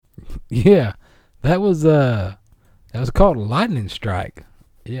Yeah, that was called a lightning strike.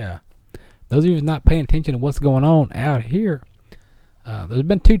 Yeah, those of you who's not paying attention to what's going on out here, there's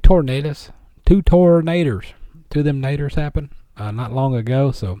been two tornadoes, two of them naders happened not long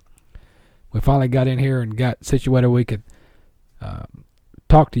ago. So we finally got in here and got situated where we could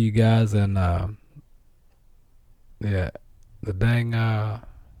talk to you guys. And yeah, the dang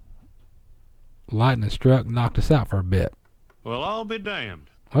lightning struck, knocked us out for a bit. Well, I'll be damned.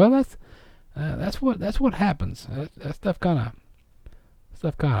 Well, that's what happens. That stuff kind of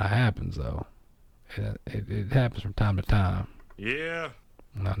happens though. It happens from time to time. Yeah.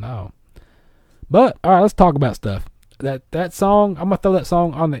 I know. But all right, let's talk about stuff. That song, I'm gonna throw that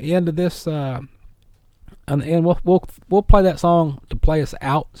song on the end of this. On the end, we'll play that song to play us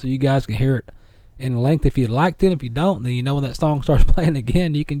out, so you guys can hear it in length if you liked it. If you don't, then you know when that song starts playing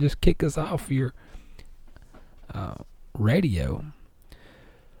again, you can just kick us off your radio.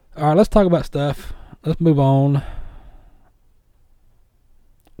 All right, let's talk about stuff. Let's move on.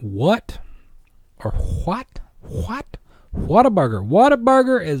 What? Whataburger.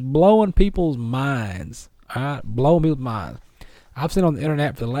 Whataburger is blowing people's minds. All right, blowing people's minds. I've seen on the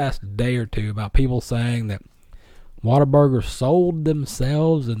internet for the last day or two about people saying that Whataburger sold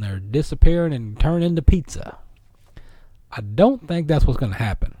themselves and they're disappearing and turn into pizza. I don't think that's what's going to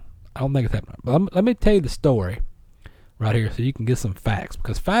happen. I don't think it's happening. But let me tell you the story right here so you can get some facts,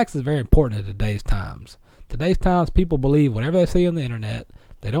 because facts is very important in today's times. Today's times, people believe whatever they see on the internet.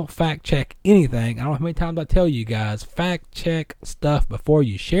 They don't fact check anything. I don't know how many times I tell you guys, fact check stuff before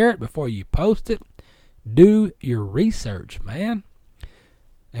you share it, before you post it. Do your research, man.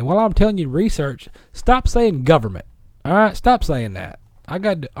 And while I'm telling you research, stop saying government. All right, stop saying that. I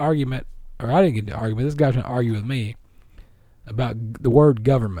got the argument, or I didn't get the argument. This guy's trying to argue with me about the word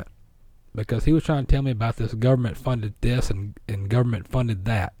government, because he was trying to tell me about this government funded this and government funded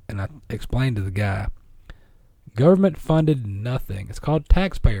that. And I explained to the guy, government funded nothing. It's called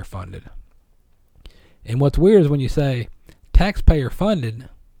taxpayer funded. And what's weird is when you say taxpayer funded,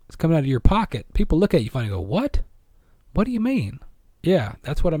 it's coming out of your pocket. People look at you funny and go, what? What do you mean? Yeah,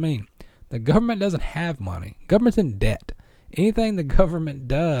 that's what I mean. The government doesn't have money. Government's in debt. Anything the government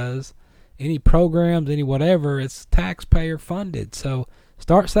does, any programs, any whatever, it's taxpayer funded. So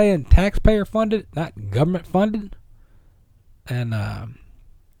start saying taxpayer funded, not government funded. And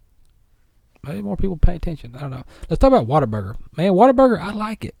maybe more people pay attention. I don't know. Let's talk about Whataburger. Man, Whataburger, I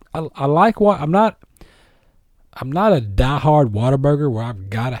like it. I like what I'm not a diehard Whataburger where I've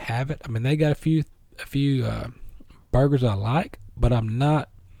got to have it. I mean, they got a few burgers I like, but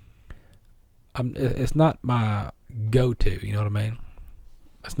it's not my go-to, you know what I mean?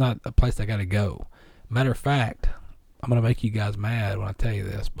 It's not a place I got to go. Matter of fact, I'm going to make you guys mad when I tell you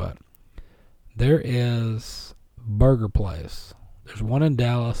this, but there is burger place. There's one in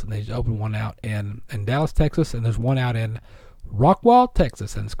Dallas, and they just opened one out in Dallas, Texas, and there's one out in Rockwall,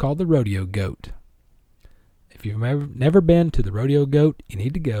 Texas, and it's called the Rodeo Goat. If you've never been to the Rodeo Goat, you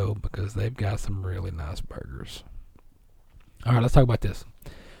need to go because they've got some really nice burgers. All right, let's talk about this.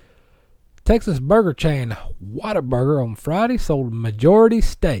 Texas burger chain Whataburger on Friday sold majority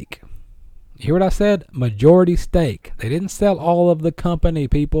stake. You hear what I said? Majority stake. They didn't sell all of the company,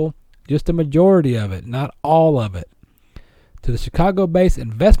 people. Just a majority of it, not all of it. To the Chicago-based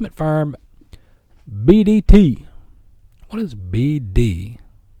investment firm BDT. What does BDT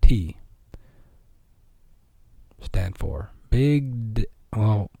stand for?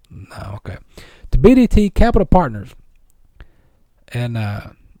 No, okay. To BDT Capital Partners. And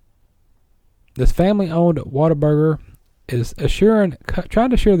this family-owned Whataburger is trying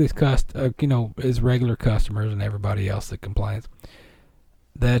to assure these his regular customers and everybody else that complains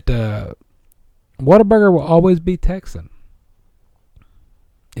that Whataburger will always be Texan.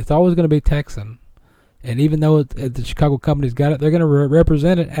 It's always going to be Texan. And even though the Chicago company's got it, they're going to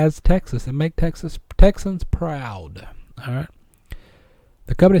represent it as Texas and make Texans proud. All right.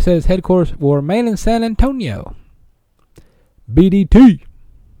 The company says its headquarters will remain in San Antonio. BDT.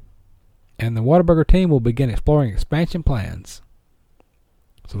 And the Whataburger team will begin exploring expansion plans.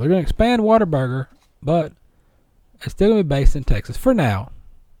 So they're going to expand Whataburger, but it's still going to be based in Texas for now,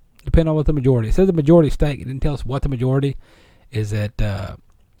 depending on what the majority. It says the majority stake. It didn't tell us what the majority is at,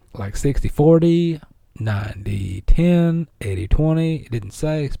 like 60-40, 90-10, 80-20. It didn't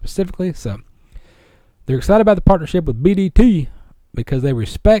say specifically. So they're excited about the partnership with BDT because they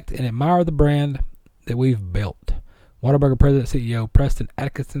respect and admire the brand that we've built. Whataburger President and CEO Preston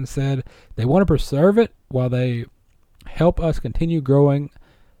Atkinson said they want to preserve it while they help us continue growing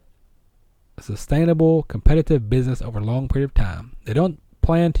a sustainable, competitive business over a long period of time. They don't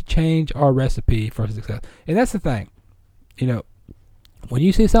plan to change our recipe for success. And that's the thing. You know, When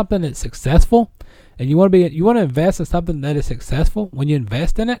you see something that's successful, and you want to invest in something that is successful, when you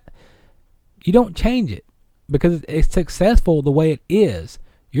invest in it, you don't change it because it's successful the way it is.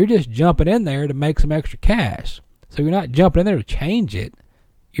 You're just jumping in there to make some extra cash. So you're not jumping in there to change it.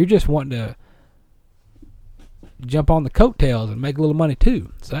 You're just wanting to jump on the coattails and make a little money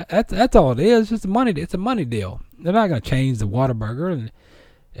too. So that's all it is. It's just it's a money deal. They're not going to change the Whataburger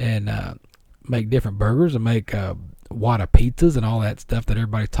and make different burgers and make Whata pizzas and all that stuff that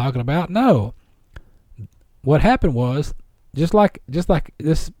everybody's talking about. No. What happened was just like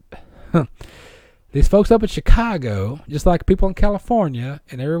this. These folks up in Chicago, just like people in California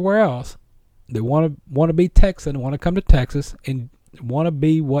and everywhere else, they want to be Texan, want to come to Texas and want to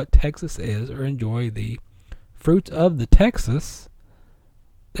be what Texas is or enjoy the fruits of the Texas.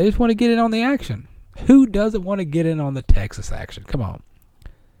 They just want to get in on the action. Who doesn't want to get in on the Texas action? Come on.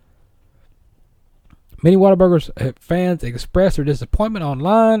 Many Whataburger fans expressed their disappointment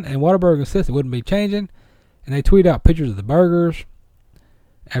online, and Whataburger insists it wouldn't be changing, and they tweet out pictures of the burgers.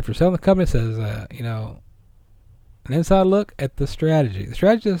 After selling the company, says, an inside look at the strategy. The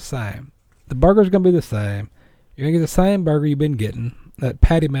strategy is the same. The burger's going to be the same. You're going to get the same burger you've been getting. That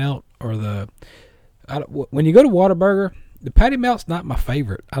patty melt or when you go to Whataburger, the patty melt's not my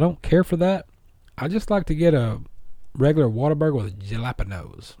favorite. I don't care for that. I just like to get a regular Whataburger with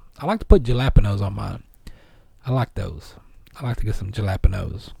jalapenos. I like to put jalapenos on mine. I like those. I like to get some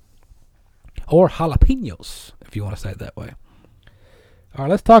jalapenos. Or jalapenos, if you want to say it that way. All right,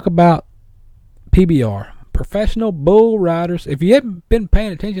 let's talk about PBR, Professional Bull Riders. If you haven't been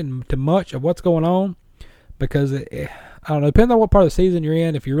paying attention to much of what's going on, because I don't know, depends on what part of the season you're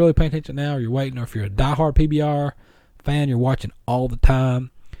in. If you're really paying attention now, or you're waiting, or if you're a diehard PBR fan, you're watching all the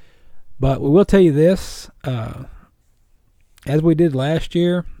time. But we will tell you this: as we did last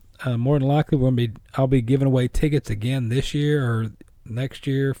year, more than likely I'll be giving away tickets again this year or next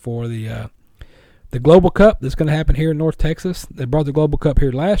year for the Global Cup that's going to happen here in North Texas. They brought the Global Cup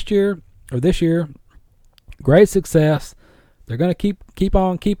here last year or this year. Great success. They're going to keep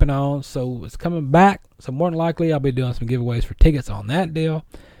on keeping on. So it's coming back. So more than likely I'll be doing some giveaways for tickets on that deal.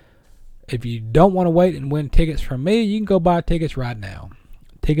 If you don't want to wait and win tickets from me, you can go buy tickets right now.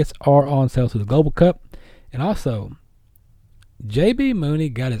 Tickets are on sale to the Global Cup. And also, JB Mooney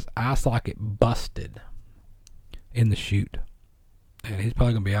got his eye socket busted in the chute. And he's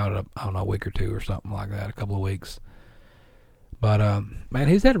probably going to be out, a week or two or something like that, a couple of weeks. But, man,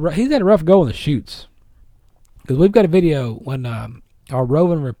 he's had a rough go in the chutes. Because we've got a video when our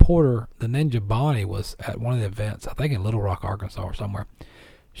roving reporter, the Ninja Bonnie, was at one of the events, I think in Little Rock, Arkansas or somewhere.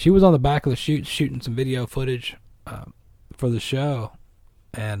 She was on the back of the chute shooting some video footage for the show.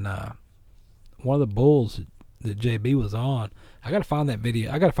 And one of the bulls that JB was on, I got to find that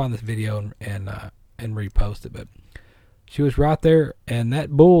video. I got to find this video and repost it, but she was right there, and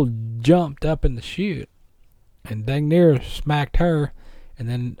that bull jumped up in the chute and dang near smacked her and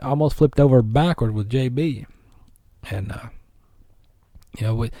then almost flipped over backward with JB. And,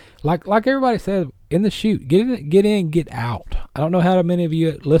 like everybody said, in the chute, get in, get out. I don't know how many of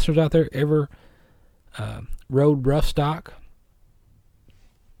you listeners out there ever rode rough stock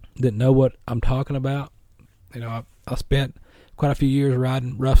that know what I'm talking about. I spent quite a few years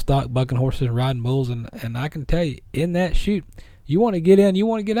riding rough stock, bucking horses, and riding bulls, and I can tell you, in that chute, you want to get in, you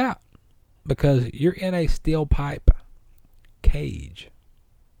want to get out, because you're in a steel pipe cage,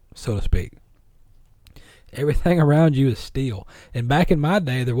 so to speak. Everything around you is steel. And back in my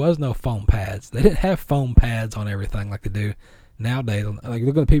day, there was no foam pads. They didn't have foam pads on everything like they do nowadays. Like,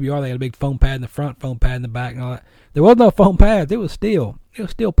 look at the PBR, they had a big foam pad in the front, foam pad in the back, and all that. There was no foam pads. It was steel. It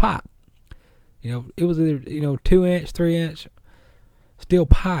was steel pipe. It was either 2-inch, 3-inch steel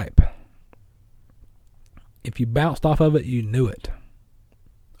pipe. If you bounced off of it, you knew it,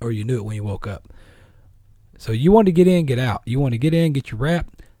 or you knew it when you woke up. So you want to get in, get out. You want to get in, get your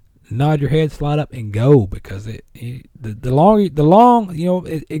wrap, nod your head, slide up, and go, because the long,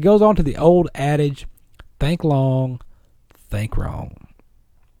 it goes on to the old adage, think long, think wrong.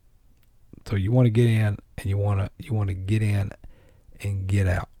 So you want to get in, and you want to get in and get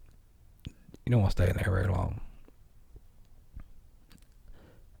out. You don't want to stay in there very long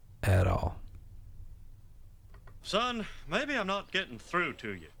at all. Son, maybe I'm not getting through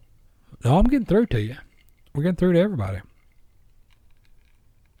to you. No, I'm getting through to you. We're getting through to everybody.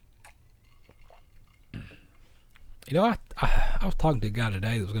 I was talking to a guy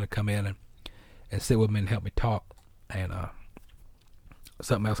today that was going to come in and sit with me and help me talk, and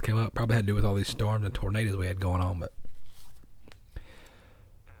something else came up. Probably had to do with all these storms and tornadoes we had going on, but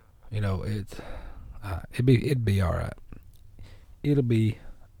it'd be all right. It'll be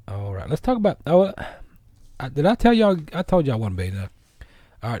all right. Let's talk about. Did I tell y'all? I told y'all I wouldn't be.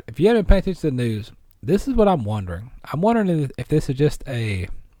 All right, if you haven't paid attention to the news, this is what I'm wondering. I'm wondering if this is just a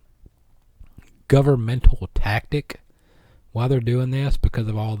governmental tactic why they're doing this because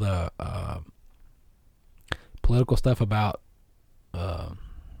of all the political stuff about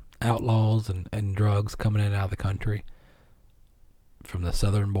outlaws and drugs coming in and out of the country from the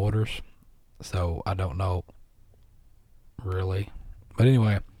southern borders. So I don't know really. But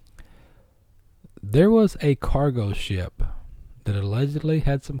anyway, there was a cargo ship that allegedly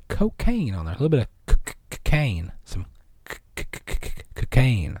had some cocaine on there. A little bit of cocaine. Some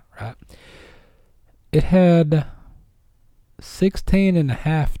cocaine, right? It had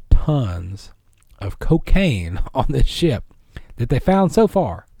 16.5 tons of cocaine on this ship that they found so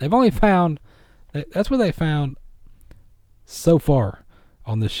far. They've only found, that's what they found so far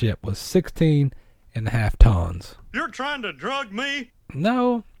on this ship was 16.5 tons. You're trying to drug me?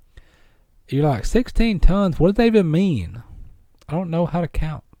 No. You're like, 16 tons? What does that even mean? I don't know how to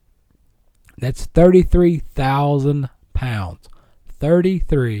count. That's 33,000 pounds.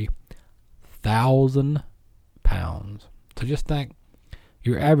 33,000 pounds. So just think,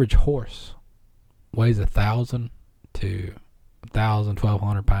 your average horse weighs 1,000 to 1,000,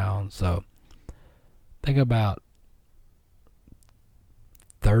 1,200 pounds. So think about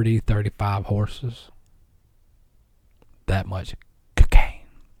 30, 35 horses. That much cocaine.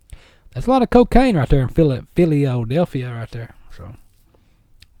 That's a lot of cocaine right there in Philadelphia right there. So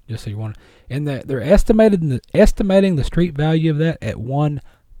just so you want, and they're estimating the street value of that at $1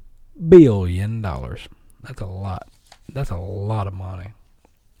 billion. That's a lot. That's a lot of money.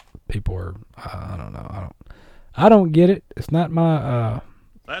 People are, I don't know. I don't get it. It's not my.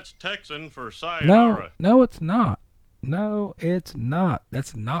 That's Texan for sayonara. No, it's not. No, it's not.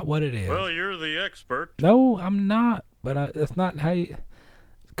 That's not what it is. Well, you're the expert. No, I'm not. But that's not how you.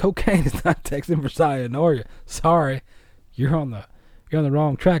 Cocaine is not Texan for sayonara. Sorry, you're on the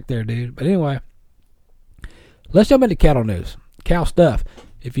wrong track there, dude. But anyway, let's jump into cattle news, cow stuff.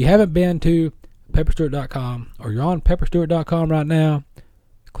 If you haven't been to pepperstewart.com or you're on pepperstewart.com right now,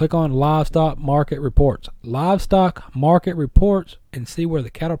 click on livestock market reports. Livestock market reports and see where the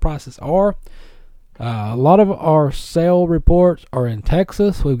cattle prices are. A lot of our sale reports are in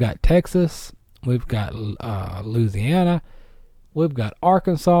Texas. We've got Texas. We've got Louisiana. We've got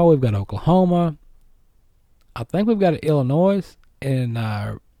Arkansas. We've got Oklahoma. I think we've got Illinois. And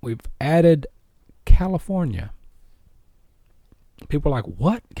we've added California. People are like,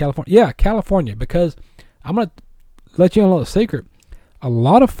 what? California? Yeah, California. Because I'm going to let you know a little secret. A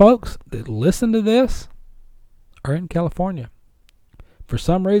lot of folks that listen to this are in California. For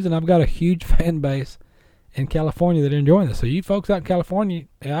some reason, I've got a huge fan base in California that are enjoying this. So you folks out in California,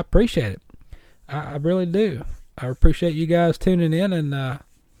 I appreciate it. I really do. I appreciate you guys tuning in and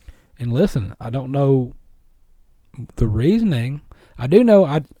listen. I don't know the reasoning. I do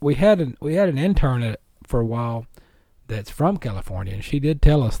know we had an intern for a while that's from California, and she did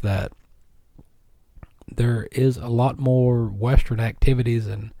tell us that there is a lot more Western activities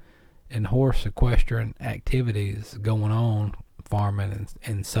and horse equestrian activities going on, farming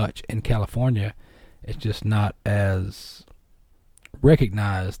and such in California. It's just not as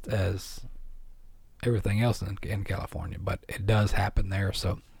recognized as everything else in California, but it does happen there.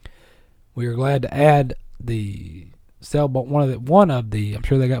 So we are glad to add the sale one of the I'm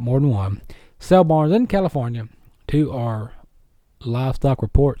sure they got more than one sale barns in California to our livestock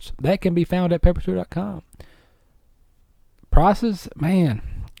reports that can be found at pepperstewart.com. Prices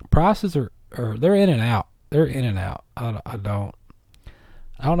are they're in and out. They're in and out. I don't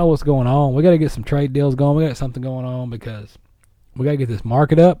know what's going on. We got to get some trade deals going. We got something going on because we got to get this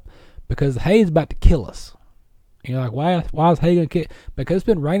market up because the hay is about to kill us. You're like, why is hay going to kill? Because it's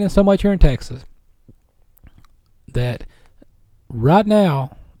been raining so much here in Texas that right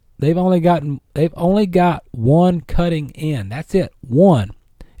now they've only got one cutting in. That's it. One.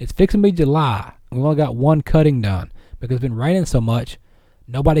 It's fixing to be July. We've only got one cutting done because it's been raining so much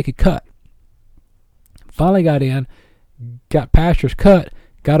nobody could cut. Finally got in, got pastures cut,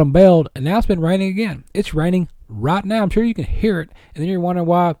 got them baled, and now it's been raining again. It's raining right now. I'm sure you can hear it, and then you're wondering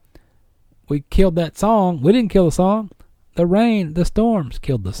why we killed that song. We didn't kill the song. The rain, the storms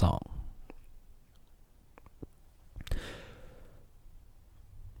killed the song.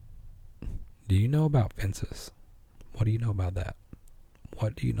 Do you know about fences? What do you know about that?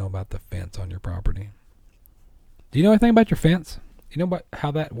 What do you know about the fence on your property? Do you know anything about your fence? Do you know about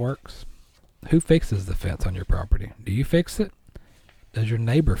how that works? Who fixes the fence on your property? Do you fix it? Does your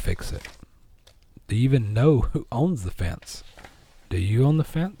neighbor fix it? Do you even know who owns the fence? Do you own the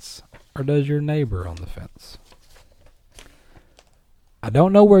fence? Or does your neighbor own the fence? I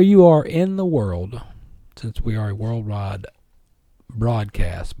don't know where you are in the world, since we are a worldwide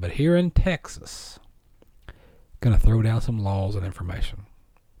broadcast, but here in Texas, going to throw down some laws and information.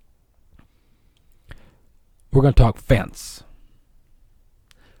 We're going to talk fence.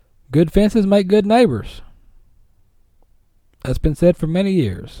 Good fences make good neighbors. That's been said for many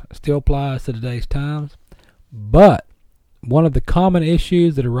years. It still applies to today's times. But one of the common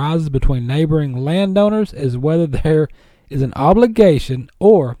issues that arises between neighboring landowners is whether there is an obligation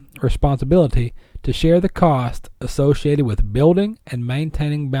or responsibility to share the cost associated with building and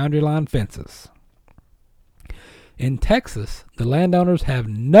maintaining boundary line fences. In Texas, the landowners have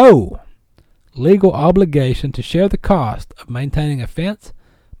no legal obligation to share the cost of maintaining a fence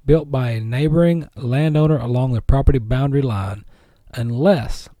built by a neighboring landowner along the property boundary line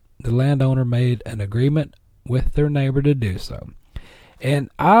unless the landowner made an agreement with their neighbor to do so. And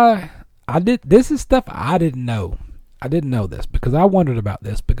this is stuff I didn't know. I didn't know this because I wondered about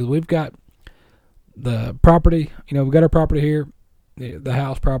this because we've got the property, we've got our property here, the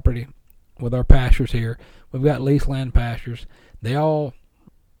house property with our pastures here. We've got leased land pastures. They all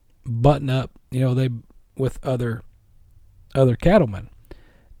button up, they with other cattlemen.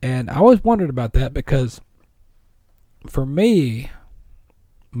 And I always wondered about that because for me,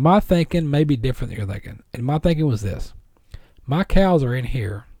 my thinking may be different than you're thinking. And my thinking was this. My cows are in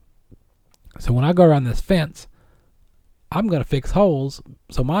here. So when I go around this fence, I'm going to fix holes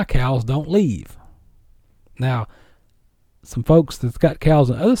so my cows don't leave. Now, some folks that's got cows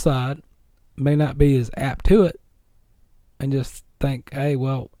on the other side may not be as apt to it and just think, hey,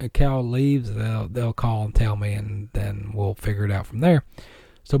 well, a cow leaves, they'll call and tell me, and then we'll figure it out from there.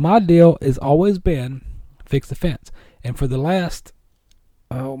 So my deal has always been fix the fence. And for the last,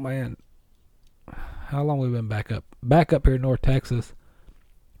 how long have we been back up here in North Texas?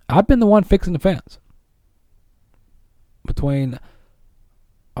 I've been the one fixing the fence between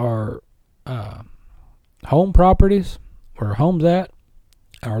our home properties, where our home's at,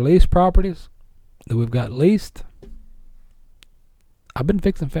 our leased properties that we've got leased. I've been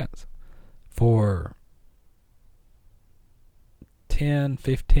fixing fence for 10,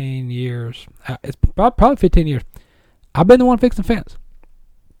 15 years. It's probably 15 years. I've been the one fixing fence.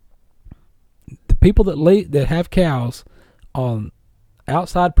 The people that have cows on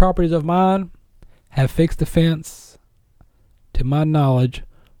outside properties of mine have fixed the fence, to my knowledge,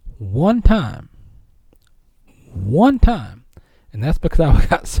 one time. And that's because I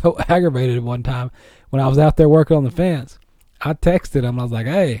got so aggravated one time when I was out there working on the fence. I texted him. I was like,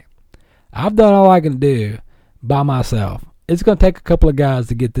 hey, I've done all I can do by myself. It's going to take a couple of guys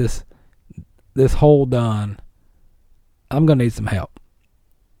to get this hole done. I'm going to need some help.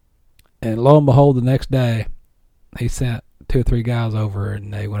 And lo and behold, the next day, he sent 2 or 3 guys over,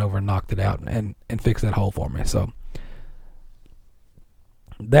 and they went over and knocked it out and fixed that hole for me. So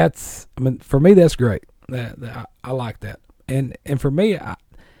for me, that's great. I like that. And for me,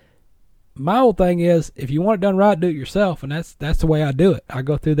 my whole thing is, if you want it done right, do it yourself, and that's the way I do it. I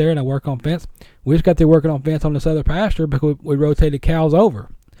go through there and I work on fence. We just got through working on fence on this other pasture because we rotated cows over.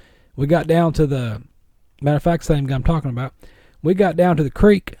 We got down to the, matter of fact, same guy I'm talking about. We got down to the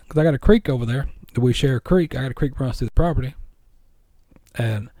creek, because I got a creek over there. We share a creek. I got a creek runs through the property.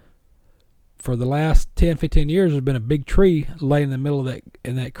 And for the last 10, 15 years, there's been a big tree laying in the middle of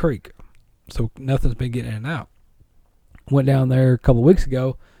that creek. So nothing's been getting in and out. Went down there a couple of weeks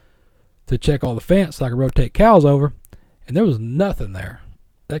ago to check all the fence so I could rotate cows over, and there was nothing there.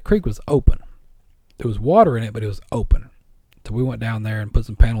 That creek was open. There was water in it, but it was open. So we went down there and put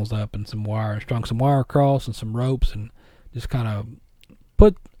some panels up and some wire, and strung some wire across and some ropes, and just kind of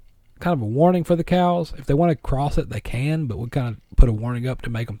put kind of a warning for the cows. If they want to cross it, they can, but we kind of put a warning up to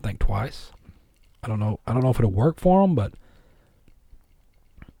make them think twice. I don't know if it'll work for them, but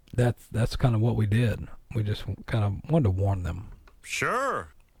that's kind of what we did. We just kind of wanted to warn them. Sure.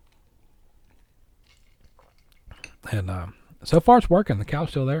 And so far it's working. The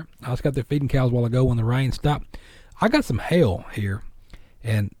cow's still there. I just got there feeding cows a while ago when the rain stopped. I got some hail here,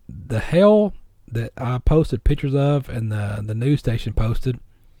 and the hail that I posted pictures of and the news station posted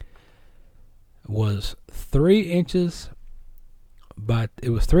was 3 inches, but it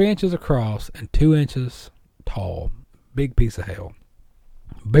was 3 inches across and 2 inches tall. Big piece of hail.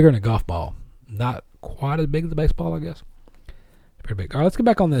 Bigger than a golf ball. Not quite as big as a baseball, I guess. Pretty big. All right, let's get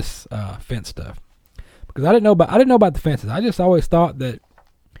back on this fence stuff, because I didn't know about the fences. I just always thought that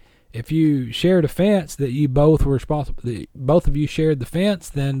if you shared a fence, that you both were responsible. That both of you shared the fence,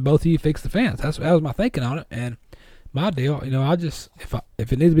 then both of you fixed the fence. That was my thinking on it. And my deal, I just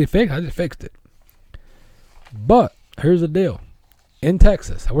if it needs to be fixed, I just fixed it. But here's the deal: in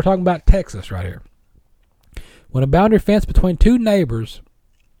Texas, we're talking about Texas right here. When a boundary fence between 2 neighbors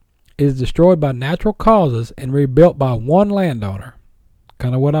is destroyed by natural causes and rebuilt by one landowner,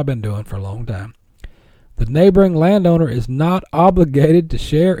 kind of what I've been doing for a long time. The neighboring landowner is not obligated to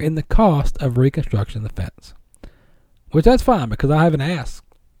share in the cost of reconstruction of the fence. Which that's fine, because I haven't asked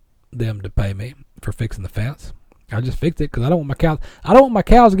them to pay me for fixing the fence. I just fixed it because I don't want my cows. I don't want my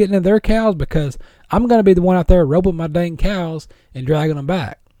cows getting in their cows, because I'm going to be the one out there roping my dang cows and dragging them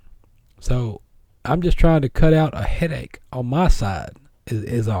back. So I'm just trying to cut out a headache on my side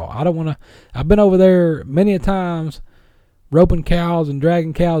is all. I don't want to. I've been over there many a times roping cows and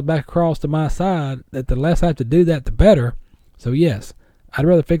dragging cows back across to my side, that the less I have to do that, the better. So yes, I'd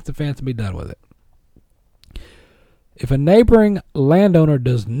rather fix the fence and be done with it. If a neighboring landowner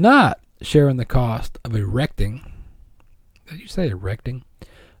does not share in the cost of erecting, did you say erecting?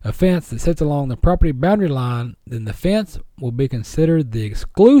 A fence that sits along the property boundary line, then the fence will be considered the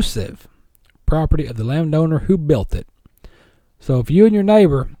exclusive property of the landowner who built it. So if you and your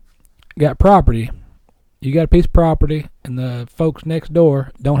neighbor got property, you got a piece of property, and the folks next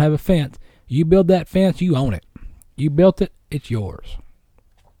door don't have a fence, you build that fence, you own it. You built it, it's yours.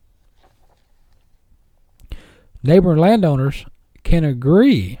 Neighboring landowners can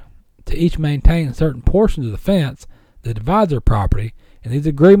agree to each maintain certain portions of the fence that divides their property, and these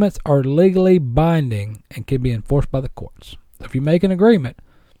agreements are legally binding and can be enforced by the courts. So if you make an agreement,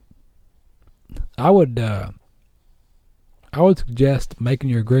 I would suggest making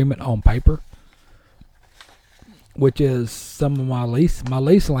your agreement on paper, which is some of my lease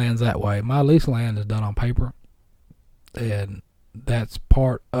land's that way. My lease land is done on paper, and that's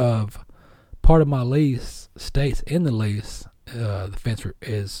part of my lease states in the lease. The fence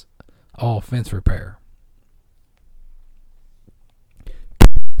is all fence repair.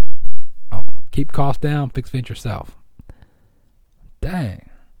 Keep costs down, fix fence yourself. Dang,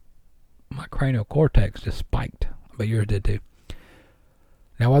 my cranial cortex just spiked, but yours did too.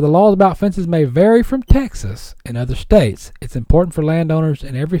 Now, while the laws about fences may vary from Texas and other states, it's important for landowners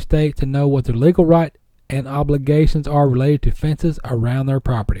in every state to know what their legal right and obligations are related to fences around their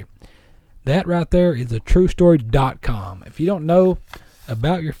property. That right there is truestory.com. If you don't know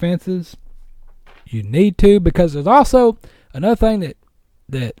about your fences, you need to, because there's also another thing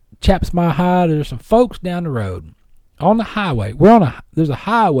that chaps my hide. There's some folks down the road on the highway. There's a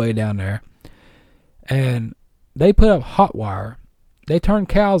highway down there, and they put up hot wire. They turn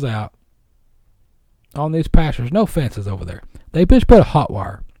cows out on these pastures. No fences over there. They just put a hot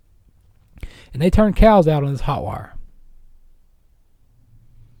wire, and they turn cows out on this hot wire.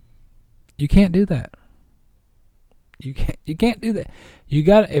 You can't do that. You can't do that. You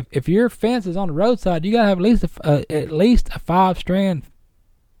got, if your fence is on the roadside, you got to have at least a 5-strand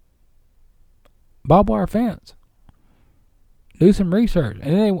barbed wire fence. Do some research,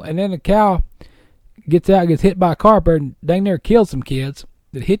 and then the cow gets out, gets hit by a car, and dang near killed some kids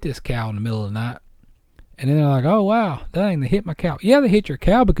that hit this cow in the middle of the night. And then they're like, "Oh wow, dang, they hit my cow." Yeah, they hit your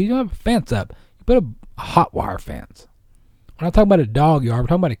cow because you don't have a fence up. You put a hot wire fence. We're not talking about a dog yard. We're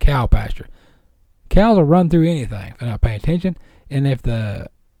talking about a cow pasture. Cows will run through anything if they're not paying attention. And if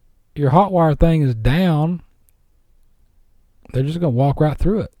your hot wire thing is down, they're just going to walk right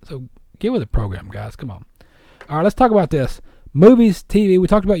through it. So get with the program, guys. Come on. All right, let's talk about this. Movies, TV. We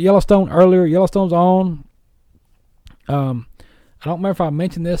talked about Yellowstone earlier. Yellowstone's on. I don't remember if I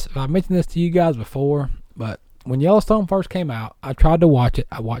mentioned this. If I mentioned this to you guys before, but when Yellowstone first came out, I tried to watch it.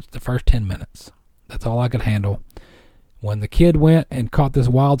 I watched the first 10 minutes. That's all I could handle. When the kid went and caught this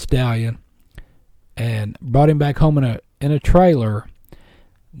wild stallion and brought him back home in a trailer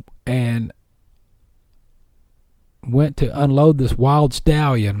and went to unload this wild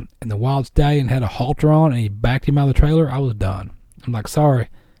stallion, and the wild stallion had a halter on and he backed him out of the trailer, I was done. I'm like, sorry,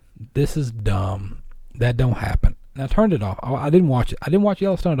 this is dumb. That don't happen. And I turned it off. I didn't watch it. I didn't watch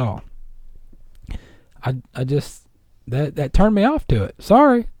Yellowstone at all. I just, that turned me off to it.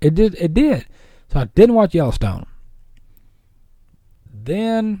 Sorry, it did. So I didn't watch Yellowstone.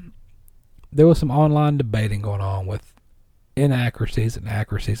 Then there was some online debating going on with inaccuracies and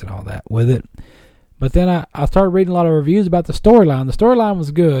accuracies and all that with it. But then I started reading a lot of reviews about the storyline. The storyline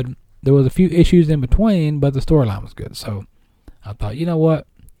was good. There was a few issues in between, but the storyline was good. So I thought, you know what?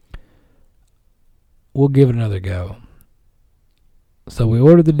 We'll give it another go. So we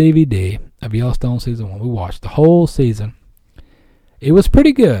ordered the DVD of Yellowstone Season 1. We watched the whole season. It was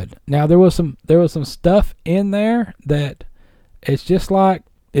pretty good. Now there was some stuff in there that it's just like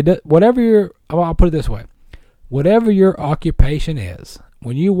I'll put it this way. Whatever your occupation is,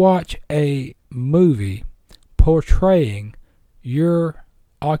 when you watch a movie portraying your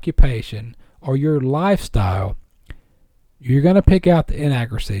occupation or your lifestyle, you're going to pick out the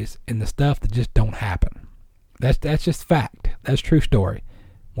inaccuracies and the stuff that just don't happen. That's just fact. That's true story.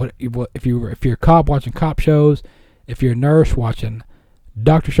 If you're a cop watching cop shows, if you're a nurse watching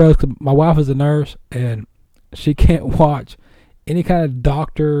doctor shows. 'Cause my wife is a nurse, and she can't watch any kind of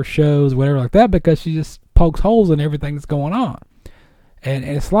doctor shows, whatever like that, because she just pokes holes in everything that's going on. And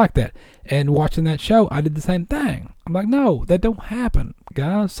it's like that. And watching that show, I did the same thing. I'm like, no, that don't happen,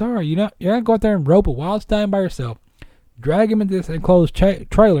 guys. Sorry, you're not go out there and rope a wild stallion by yourself, drag him into this enclosed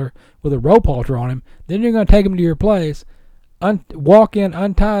trailer with a rope halter on him. Then you're going to take him to your place, walk in,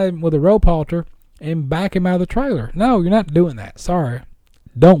 untie him with a rope halter, and back him out of the trailer. No, you're not doing that. Sorry,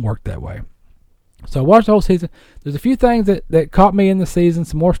 don't work that way. So I watched the whole season. There's a few things that caught me in the season.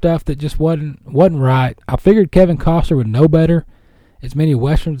 Some more stuff that just wasn't right. I figured Kevin Costner would know better. As many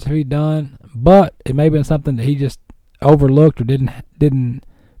westerns have he done, but it may have been something that he just overlooked or didn't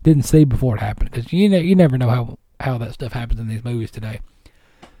see before it happened. Because you never know how that stuff happens in these movies today.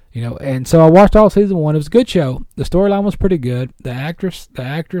 And so I watched all season 1. It was a good show. The storyline was pretty good. The actress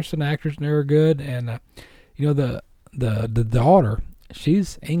and actors, they were good. And the daughter,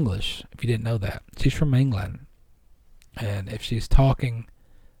 she's English. If you didn't know that, she's from England. And if she's talking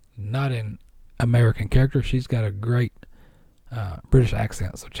not in American character, she's got a great British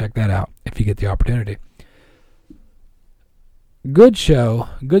accent. So check that out if you get the opportunity. Good show,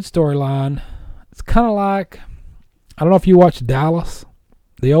 good storyline. It's kind of like, I don't know if you watched Dallas,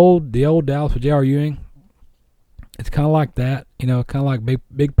 the old Dallas with J.R. Ewing. It's kind of like that, kind of like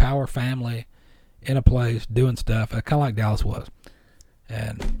big power family in a place doing stuff. Kind of like Dallas was.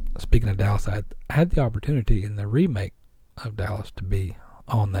 And speaking of Dallas, I had the opportunity in the remake of Dallas to be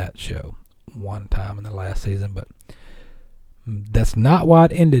on that show one time in the last season, but that's not why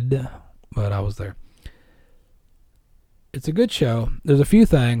it ended, but I was there. It's a good show. There's a few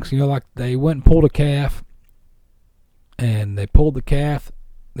things, like they went and pulled a calf, and they pulled the calf,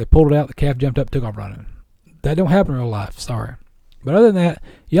 they pulled it out, the calf jumped up, took off running. That don't happen in real life, sorry. But other than that,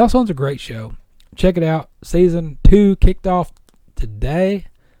 Yellowstone's a great show. Check it out. Season 2 kicked off today.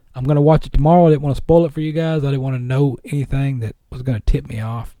 I'm going to watch it tomorrow. I didn't want to spoil it for you guys. I didn't want to know anything that was going to tip me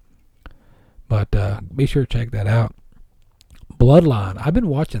off. But be sure to check that out. Bloodline. I've been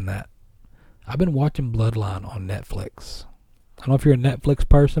watching that. I've been watching Bloodline on Netflix. I don't know if you're a Netflix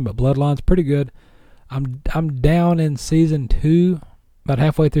person, but Bloodline's pretty good. I'm down in season 2, about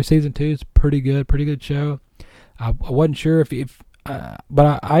halfway through season 2. It's pretty good show. I wasn't sure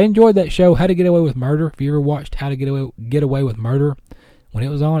but I enjoyed that show, How to Get Away with Murder. If you ever watched How to Get Away with Murder, when it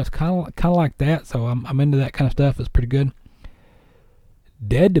was on, it's kind of like that. So I'm into that kind of stuff. It's pretty good.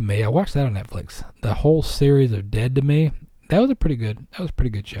 Dead to Me. I watched that on Netflix. The whole series of Dead to Me. That was a pretty good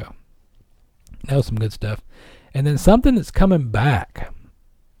show. That was some good stuff. And then something that's coming back.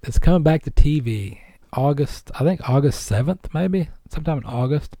 It's coming back to TV. August 7th, maybe? Sometime in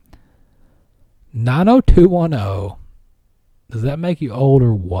August. 90210. Does that make you old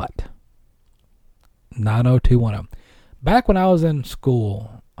or what? 90210. Back when I was in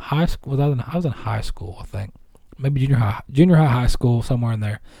school, high school, I was in high school, I think. Maybe junior high school, somewhere in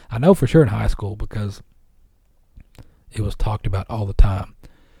there. I know for sure in high school because it was talked about all the time.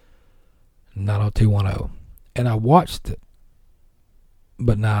 90210. And I watched it,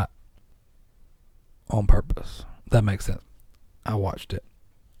 but not on purpose. That makes sense. I watched it.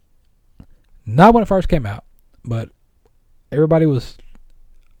 Not when it first came out, but I was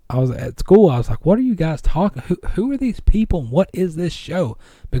at school. I was like, what are you guys talking? Who are these people and what is this show?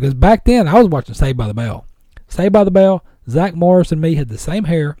 Because back then I was watching Saved by the Bell. Saved by the Bell, Zach Morris and me had the same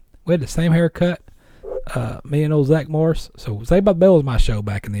hair. We had the same haircut. Me and old Zach Morris. So Saved by the Bell was my show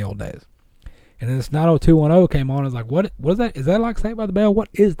back in the old days. And then this 90210 came on. I was like, what is that? Is that like Saved by the Bell? What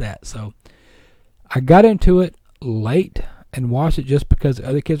is that? So I got into it late and watched it just because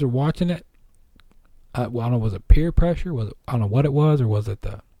other kids were watching it. I don't know, was it peer pressure? I don't know what it was, or was it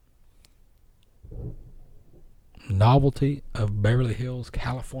the novelty of Beverly Hills,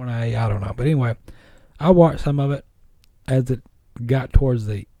 California? I don't know. But anyway, I watched some of it as it got towards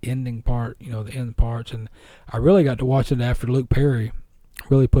the ending part, the end parts, and I really got to watch it after Luke Perry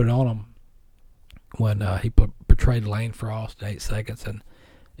really put it on him when he portrayed Lane Frost in 8 Seconds.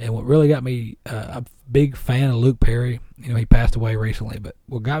 And what really got me a big fan of Luke Perry, he passed away recently, but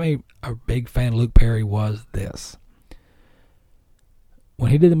what got me a big fan of Luke Perry was this. When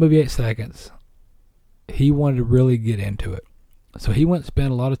he did the movie 8 Seconds, he wanted to really get into it. So he went and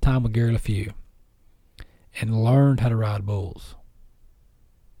spent a lot of time with Gary LeFew and learned how to ride bulls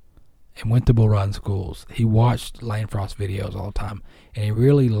and went to bull riding schools. He watched Lane Frost videos all the time, and he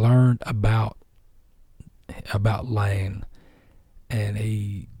really learned about Lane, and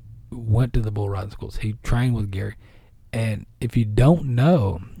he went to the bull riding schools. He trained with Gary. And if you don't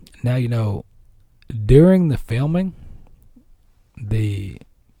know, now you know, during the filming, the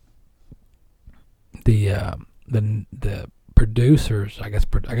producers, I guess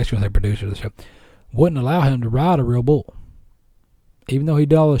you want to say producers of the show, wouldn't allow him to ride a real bull. Even though he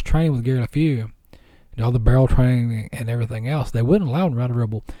did all this training with Gary LeFew, and all the barrel training and everything else, they wouldn't allow him to ride a real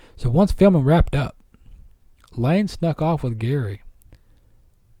bull. So once filming wrapped up, Lane snuck off with Gary.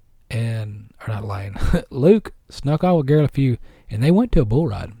 Luke snuck off with Gary LeFew, and they went to a bull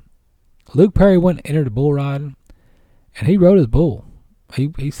ride. Luke Perry went and entered a bull riding, and he rode his bull.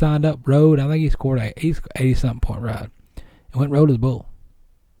 He signed up, rode. I think he scored a 80-something point ride, and went and rode his bull.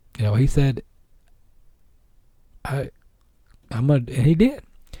 He said, I'm gonna, and he did.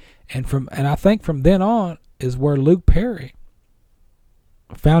 And I think from then on is where Luke Perry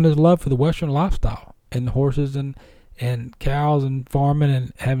found his love for the Western lifestyle and horses and cows and farming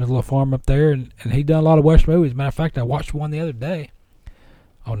and having his little farm up there. And he done a lot of Western movies. Matter of fact, I watched one the other day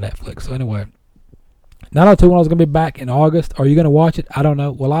on Netflix. So anyway, 90210 is going to be back in August. Are you going to watch it? I don't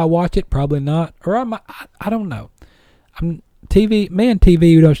know. Will I watch it? Probably not. Or I don't know. Me and TV,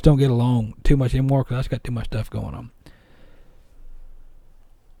 we just don't get along too much anymore because I just got too much stuff going on.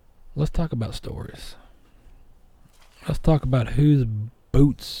 Let's talk about stories. Let's talk about whose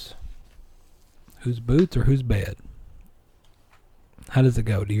boots or whose bed. How does it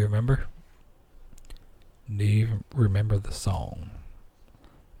go? Do you remember? Do you remember the song?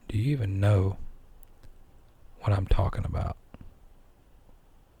 Do you even know what I'm talking about?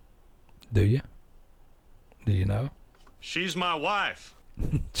 Do you? Do you know? She's my wife.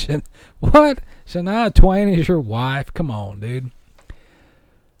 What? Shania Twain is your wife? Come on, dude.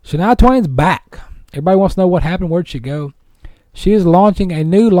 Shania Twain's back. Everybody wants to know what happened. Where'd she go? She is launching a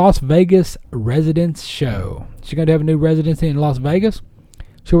new Las Vegas residence show. She's going to have a new residency in Las Vegas.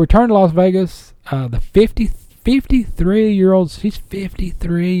 She'll return to Las Vegas. The 53-year-old, she's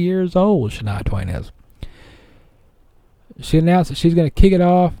 53 years old, Shania Twain is. She announced that she's going to kick it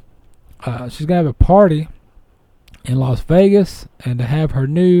off. She's going to have a party in Las Vegas and to have her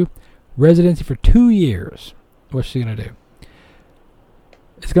new residency for 2 years. What's she going to do?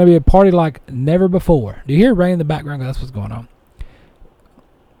 It's going to be a party like never before. Do you hear rain in the background? That's what's going on.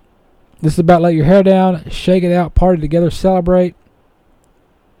 This is about let your hair down, shake it out, party together, celebrate.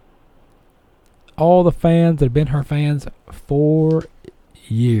 All the fans that have been her fans for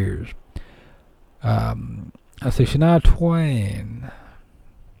years. I say Shania Twain.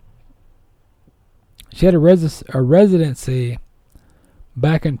 She had a residency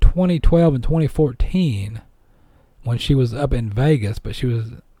back in 2012 and 2014 when she was up in Vegas, but she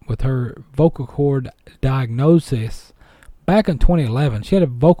was with her vocal cord diagnosis back in 2011. She had a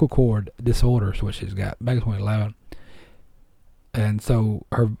vocal cord disorder, is what she's got, back in 2011. And so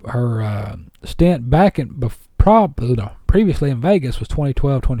her stint back in previously in Vegas was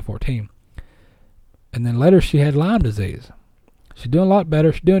 2012, 2014. And then later she had Lyme disease. She's doing a lot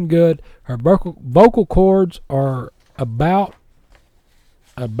better. She's doing good. Her vocal cords are about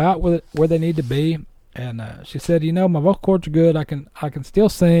where they need to be. And she said, my vocal cords are good. I can still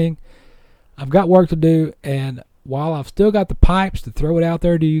sing. I've got work to do. And while I've still got the pipes to throw it out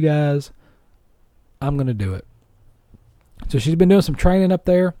there to you guys, I'm going to do it. So she's been doing some training up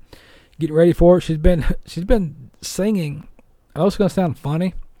there, getting ready for it. She's been singing. I know it's going to sound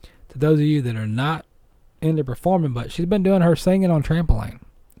funny to those of you that are not into performing, but she's been doing her singing on trampoline.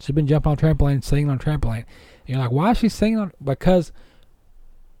 She's been jumping on trampoline, singing on trampoline. And you're like, why is she singing on? Because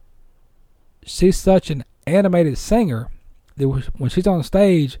she's such an animated singer that when she's on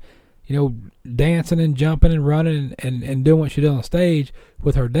stage, dancing and jumping and running and doing what she does on stage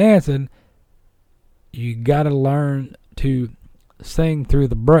with her dancing, you got to learn to sing through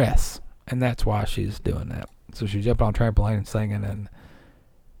the breaths, and that's why she's doing that. So she's jumping on trampoline and singing and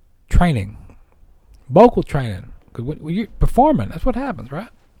training, vocal training. Because when you're performing, that's what happens, right?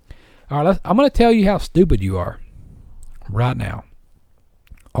 All right, I'm going to tell you how stupid you are right now.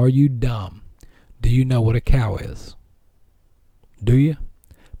 Are you dumb? Do you know what a cow is? Do you?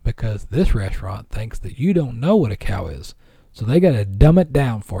 Because this restaurant thinks that you don't know what a cow is. So they got to dumb it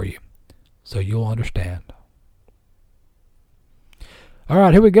down for you so you'll understand. All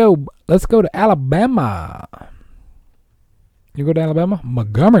right, here we go. Let's go to Alabama. You go to Alabama?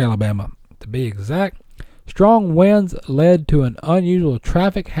 Montgomery, Alabama, to be exact. Strong winds led to an unusual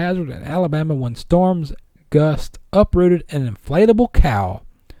traffic hazard in Alabama when storms gust uprooted an inflatable cow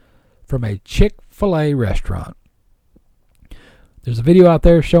from a Chick-fil-A restaurant. There's a video out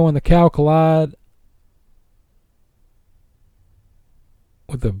there showing the cow collide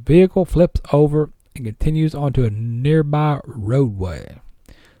with the vehicle, flips over, and continues onto a nearby roadway.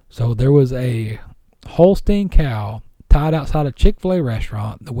 So there was a Holstein cow tied outside a Chick-fil-A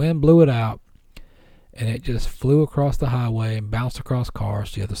restaurant. The wind blew it out, and it just flew across the highway and bounced across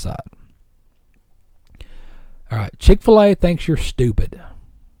cars to the other side. All right, Chick-fil-A thinks you're stupid.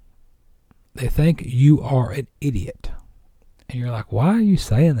 They think you are an idiot. And you're like, why are you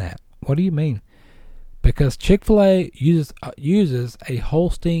saying that? What do you mean? Because Chick-fil-A uses a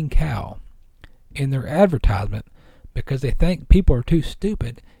Holstein cow in their advertisement because they think people are too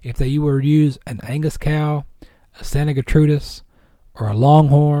stupid if they were to use an Angus cow, a Santa Gertrudis, or a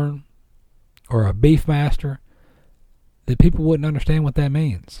Longhorn, or a Beefmaster, that people wouldn't understand what that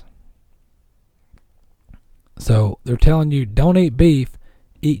means. So they're telling you, don't eat beef,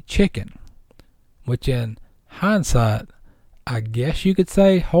 eat chicken. Which in hindsight, I guess you could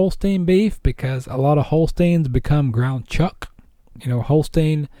say Holstein beef, because a lot of Holsteins become ground chuck.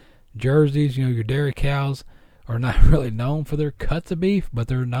 Holstein jerseys, your dairy cows are not really known for their cuts of beef, but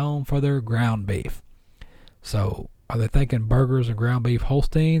they're known for their ground beef. So are they thinking burgers and ground beef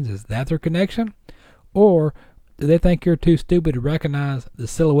Holsteins? Is that their connection? Or do they think you're too stupid to recognize the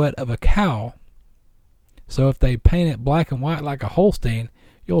silhouette of a cow? So if they paint it black and white like a Holstein,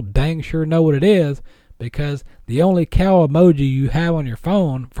 you'll dang sure know what it is, because the only cow emoji you have on your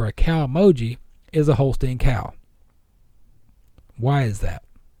phone for a cow emoji is a Holstein cow. Why is that?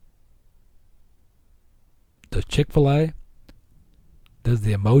 Does Chick-fil-A, does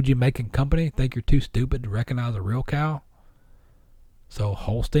the emoji making company think you're too stupid to recognize a real cow? So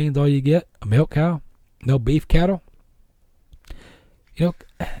Holstein's all you get? A milk cow? No beef cattle?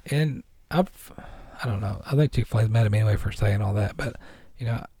 And I don't know. I think Chick-fil-A's mad at me anyway for saying all that, but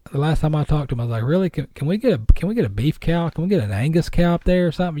the last time I talked to him, I was like, really? Can we get a beef cow? Can we get an Angus cow up there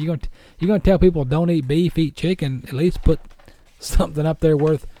or something? You're gonna tell people don't eat beef, eat chicken? At least put something up there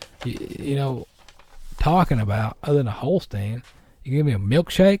worth talking about other than a Holstein. You give me a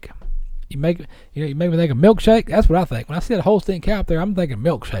milkshake. You make me think of milkshake. That's what I think when I see a Holstein cow up there. I'm thinking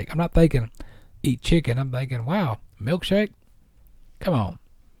milkshake. I'm not thinking eat chicken. I'm thinking, wow, milkshake. Come on.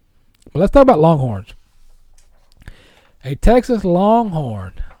 Well, let's talk about Longhorns. A Texas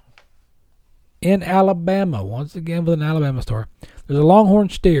Longhorn in Alabama. Once again with an Alabama story. There's a Longhorn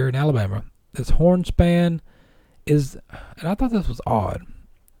steer in Alabama. This horn span is, and I thought this was odd,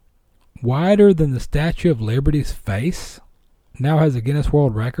 wider than the Statue of Liberty's face. Now has a Guinness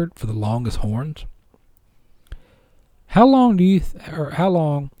World Record for the longest horns. How big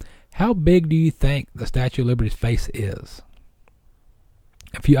do you think the Statue of Liberty's face is?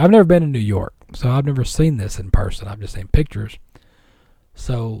 I've never been in New York, so I've never seen this in person. I've just seen pictures.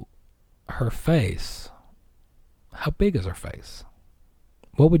 So, her face, how big is her face?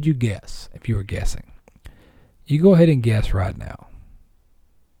 What would you guess if you were guessing? You go ahead and guess right now.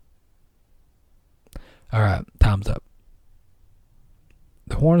 All right, time's up.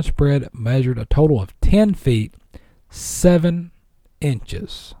 The horn spread measured a total of 10 feet, 7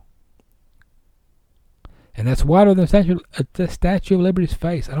 inches. And that's wider than the Statue of Liberty's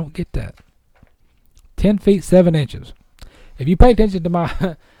face. I don't get that. 10 feet, 7 inches. If you pay attention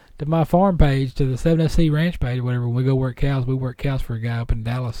to my farm page, to the 7SC Ranch page, whatever, when we go work cows, we work cows for a guy up in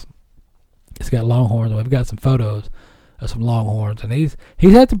Dallas. He's got Longhorns. We've got some photos of some Longhorns, and he's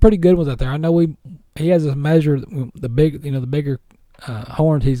had some pretty good ones out there. I know he has us measure the bigger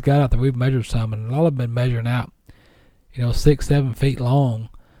horns he's got out there. We've measured some, and a lot of them been measuring out, 6-7 feet long,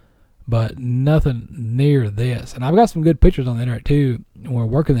 but nothing near this. And I've got some good pictures on the internet too. We're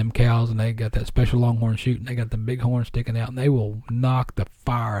working them cows, and they got that special Longhorn chute, and they got them big horns sticking out, and they will knock the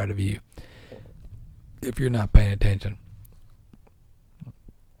fire out of you if you're not paying attention.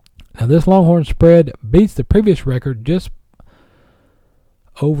 Now this Longhorn spread beats the previous record just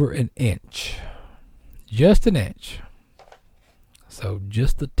over an inch. Just an inch. So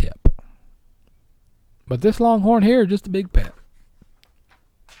just the tip. But this Longhorn here is just a big pet.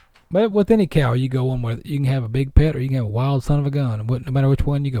 But with any cow you go on with, you can have a big pet or you can have a wild son of a gun. No matter which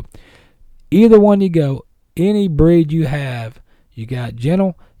one you go. Either one you go, any breed you have, you got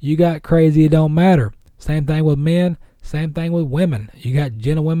gentle, you got crazy, it don't matter. Same thing with men, same thing with women. You got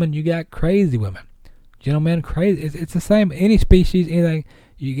gentle women, you got crazy women. Gentle men, crazy. It's the same. Any species, anything,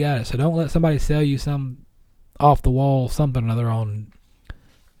 you got it. So don't let somebody sell you some off the wall something or another on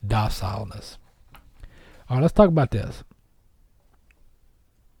docileness. All right, let's talk about this.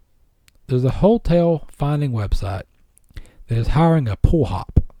 There's a hotel finding website that is hiring a pool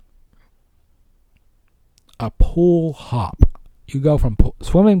hop. A pool hop. You go from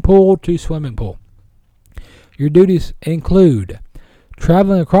swimming pool to swimming pool. Your duties include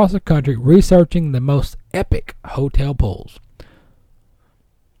traveling across the country researching the most epic hotel pools.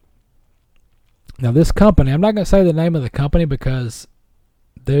 Now this company, I'm not going to say the name of the company because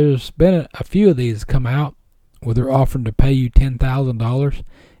there's been a few of these come out where they're offering to pay you $10,000.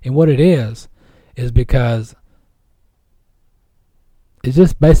 And what it is because it's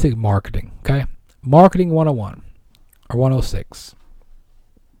just basic marketing, okay? Marketing 101 or 106.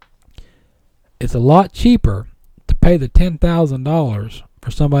 It's a lot cheaper to pay the $10,000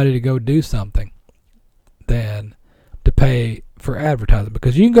 for somebody to go do something than to pay for advertising,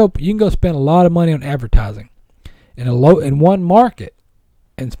 because you can go spend a lot of money on advertising in one market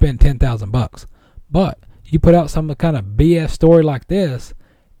and spend $10,000. But you put out some kind of BS story like this,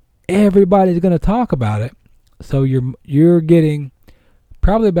 everybody's going to talk about it. So you're getting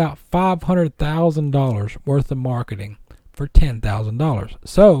probably about $500,000 worth of marketing for $10,000.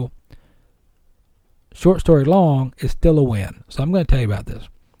 So short story long, is still a win. So I'm going to tell you about this.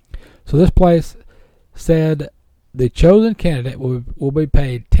 So this place said the chosen candidate will be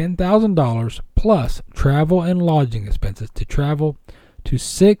paid $10,000 plus travel and lodging expenses to travel to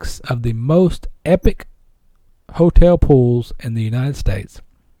 6 of the most epic hotel pools in the United States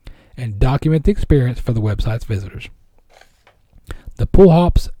and document the experience for the website's visitors. The Pool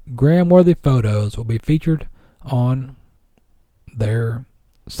Hop's Gram-worthy photos will be featured on their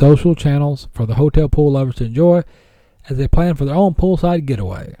social channels for the hotel pool lovers to enjoy as they plan for their own poolside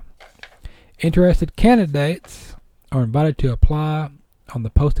getaway. Interested candidates are invited to apply on the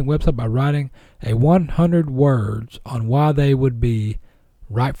posting website by writing a 100 words on why they would be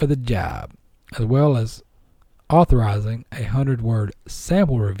right for the job, as well as authorizing a 100-word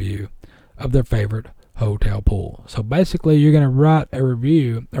sample review of their favorite hotel pool. So basically, you're going to write a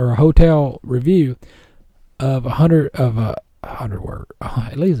review or a hotel review of 100 words,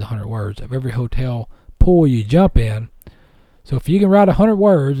 at least 100 words of every hotel pool you jump in. So if you can write 100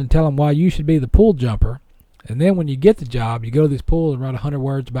 words and tell them why you should be the pool jumper, and then when you get the job, you go to these pools and write 100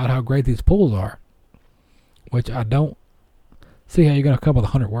 words about how great these pools are, which I don't see how you're going to come up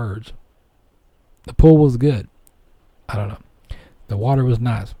with 100 words. The pool was good. I don't know. The water was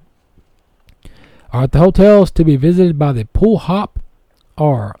nice. All right, the hotels to be visited by the Pool Hop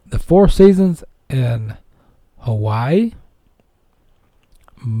are the Four Seasons in Hawaii,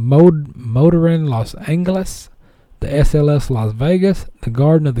 Motorin Los Angeles, the SLS Las Vegas, the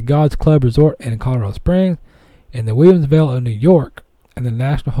Garden of the Gods Club Resort in Colorado Springs, and the Williamsville of New York, and the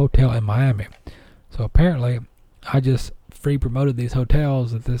National Hotel in Miami. So apparently, I just free promoted these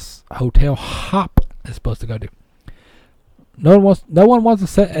hotels that this hotel hop is supposed to go to. No one wants to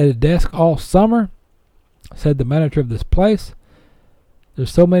sit at a desk all summer, said the manager of this place.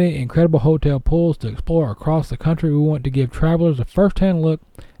 There's so many incredible hotel pools to explore across the country. We want to give travelers a first-hand look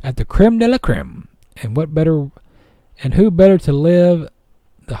at the creme de la creme. And who better to live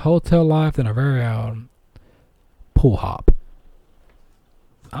the hotel life than our very own Pool Hop?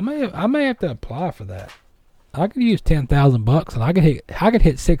 I may have to apply for that. I could use $10,000 and I could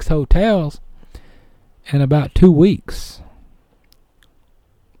hit 6 hotels in about 2 weeks.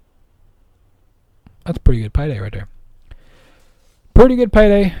 That's a pretty good payday right there. Pretty good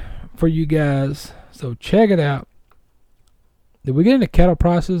payday for you guys. So check it out. Did we get into cattle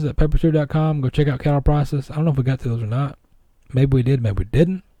prices at pepperstew.com? Go check out cattle prices. I don't know if we got to those or not. Maybe we did, maybe we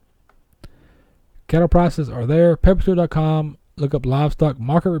didn't. Cattle prices are there. Pepperstew.com. Look up livestock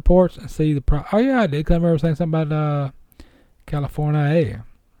market reports and see the price. Oh, yeah, I did. Because I remember saying something about California.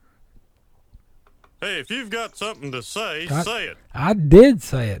 Hey, if you've got something to say, say it. I did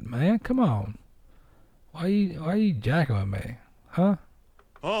say it, man. Come on. Why are you jacking with me? Huh?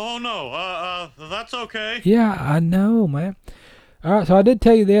 Oh, no. That's okay. Yeah, I know, man. All right, so I did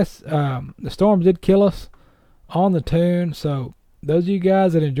tell you this. The storms did kill us on the tune. So those of you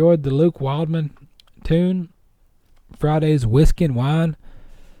guys that enjoyed the Luke Wildman tune, Friday's Whiskey and Wine,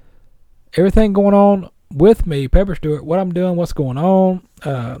 everything going on with me, Pepper Stewart, what I'm doing, what's going on.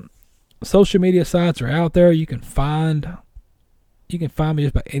 Social media sites are out there. You can find me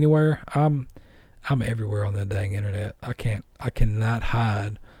just about anywhere. I'm everywhere on the dang internet. I cannot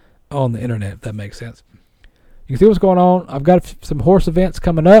hide on the internet, if that makes sense. You can see what's going on. I've got some horse events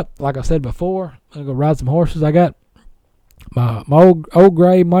coming up. Like I said before, I'm going to go ride some horses. I got my old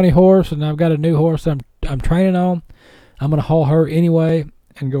gray money horse, and I've got a new horse I'm training on. I'm going to haul her anyway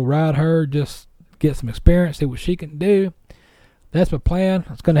and go ride her, just get some experience, see what she can do. That's my plan.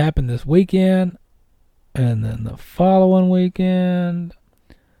 It's going to happen this weekend. And then the following weekend,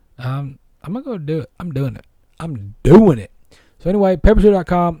 I'm going to go do it. I'm doing it. So anyway,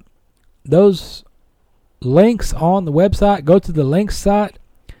 pepperstew.com. Those links on the website. Go to the links site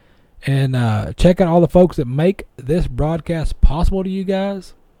and check out all the folks that make this broadcast possible to you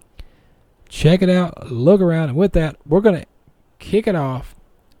guys. Check it out. Look around. And with that, we're going to kick it off,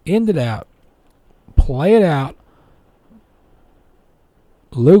 end it out, play it out.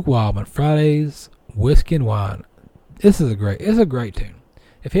 Luke Wildman, Friday's Whiskey and Wine. It's a great tune.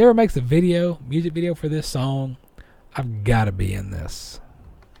 If he ever makes a music video for this song, I've got to be in this.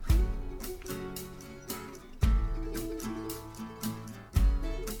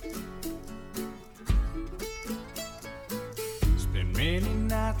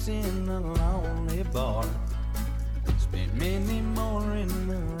 nights in a lonely bar, spent many more in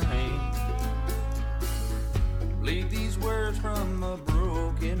the rain. Bleed these words from a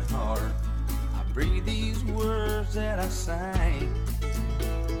broken heart. I breathe these words that I sang.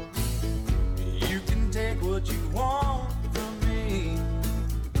 You can take what you want from me,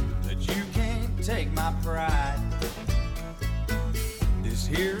 but you can't take my pride. This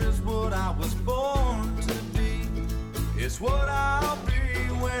here is what I was born to be. It's what I'll be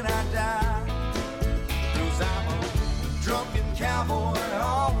when I die. 'Cause I'm a drunken cowboy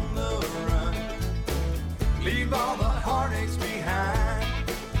on the run. Leave all the heartaches behind.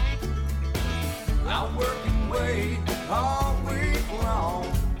 I work and wait all week long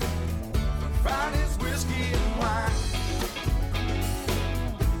for Friday's whiskey and wine.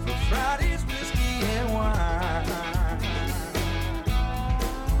 For Friday's whiskey and wine.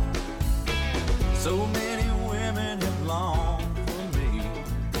 So many women have longed for me,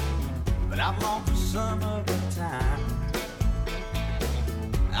 but I've longed for some of the time.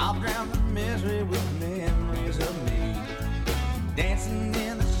 I'll drown the misery with memories of me, dancing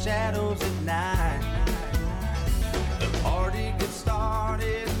in the shadows at night. The party gets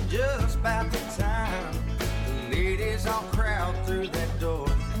started just about the time the ladies all crowd through that door.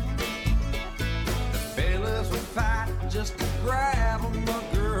 The fellas will fight just to grab 'em, a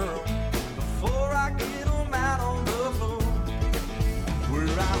girl, before I get 'em out on the floor.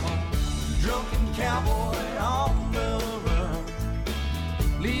 Where I'm a drunken cowboy on the run.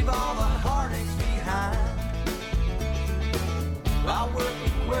 Leave all the heartaches behind. I work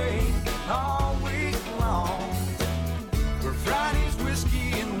and wait all week long for Friday's whiskey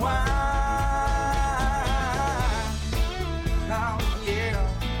and wine. Oh yeah.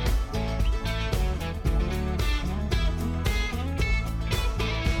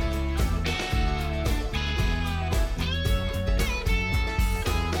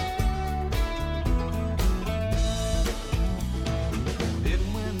 Then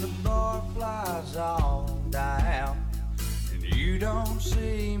when the barflies all die out and you don't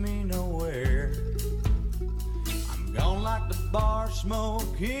see me nowhere, I'm gone like the bar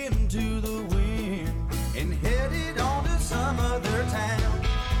smoke into the wind and headed on to some other town.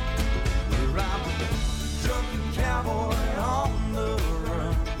 Where I'm a drunken cowboy on the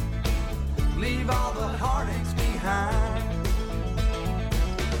run. Leave all the heartaches behind.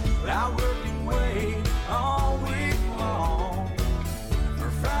 But I work and wait all week long for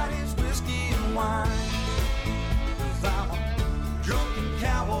Friday's whiskey and wine. 'Cause I'm a drunken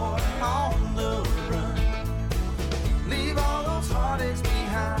cowboy on the run. Leave all those heartaches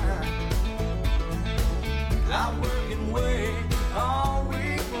behind. I work and wait all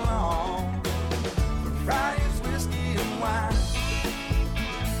week long for Friday's whiskey and wine.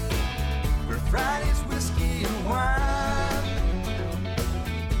 For Friday's whiskey and wine.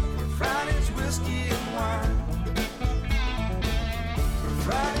 For Friday's whiskey and wine. For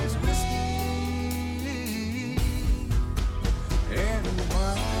Friday's whiskey and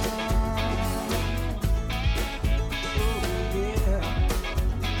wine. Oh yeah.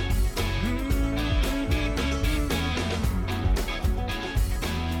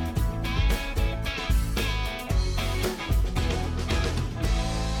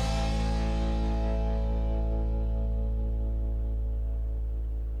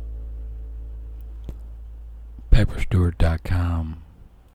 Pepperstewart.com